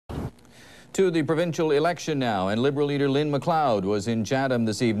To the provincial election now, and Liberal Leader Lynn McLeod was in Chatham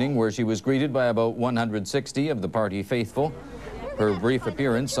this evening, where she was greeted by about 160 of the party faithful. Her brief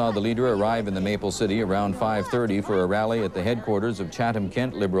appearance saw the leader arrive in the Maple City around 5:30 for a rally at the headquarters of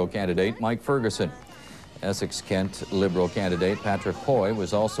Chatham-Kent Liberal candidate Mike Ferguson. Essex-Kent Liberal candidate Patrick Hoy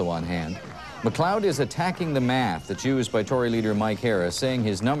was also on hand. McLeod is attacking the math that's used by Tory leader Mike Harris, saying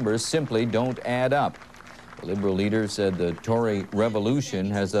his numbers simply don't add up. The Liberal leader said the Tory revolution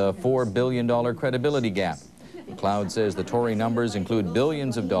has a $4 billion credibility gap. McLeod says the Tory numbers include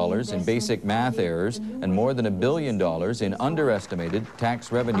billions of dollars in basic math errors and more than $1 billion in underestimated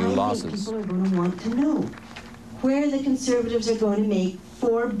tax revenue losses. People are going to want to know where the Conservatives are going to make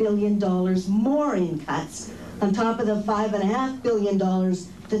 $4 billion more in cuts on top of the $5.5 billion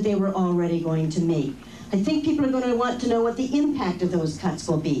that they were already going to make. I think people are going to want to know what the impact of those cuts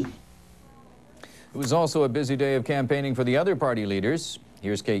will be. It was also a busy day of campaigning for the other party leaders.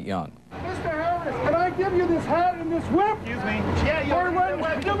 Here's Kate Young. Mr. Harris, can I give you this hat and this whip? Excuse me. Yeah,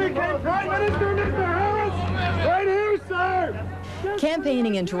 you became Prime Minister, Mr. Harris. Right here, sir.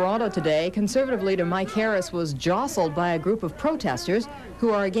 Campaigning in Toronto today, Conservative leader Mike Harris was jostled by a group of protesters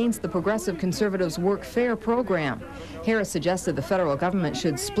who are against the Progressive Conservatives' Work Fair program. Harris suggested the federal government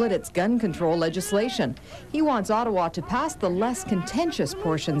should split its gun control legislation. He wants Ottawa to pass the less contentious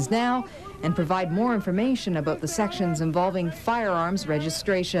portions now and provide more information about the sections involving firearms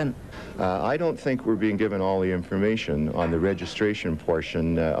registration. I don't think we're being given all the information on the registration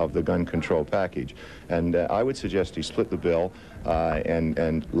portion of the gun control package. And I would suggest he split the bill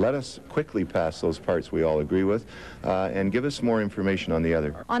and let us quickly pass those parts we all agree with and give us more information on the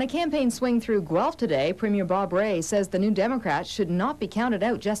other. On a campaign swing through Guelph today, Premier Bob Rae says the New Democrats should not be counted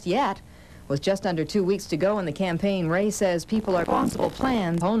out just yet. With just under 2 weeks to go in the campaign, Rae says people are responsible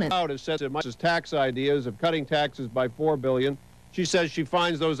plans. Opponents has said much as tax ideas of cutting taxes by $4 billion. She says she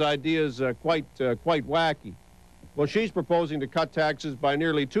finds those ideas quite wacky. Well, she's proposing to cut taxes by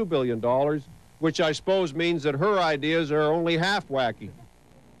nearly $2 billion, which I suppose means that her ideas are only half wacky.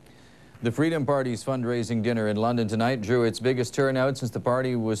 The Freedom Party's fundraising dinner in London tonight drew its biggest turnout since the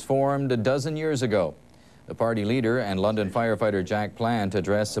party was formed a dozen years ago. The party leader and London firefighter Jack Plant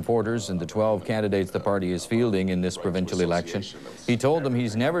addressed supporters and the 12 candidates the party is fielding in this provincial election. He told them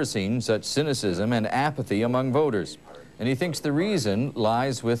he's never seen such cynicism and apathy among voters. And he thinks the reason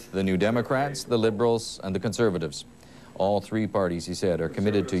lies with the New Democrats, the Liberals, and the Conservatives. All three parties, he said, are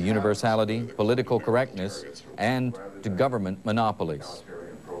committed to universality, political correctness, and to government monopolies.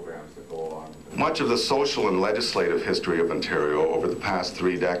 Much of the social and legislative history of Ontario over the past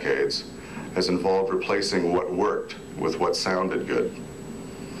 3 decades has involved replacing what worked with what sounded good.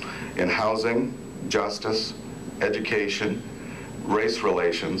 In housing, justice, education, race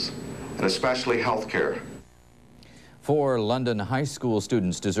relations, and especially health care. 4 London high school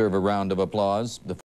students deserve a round of applause.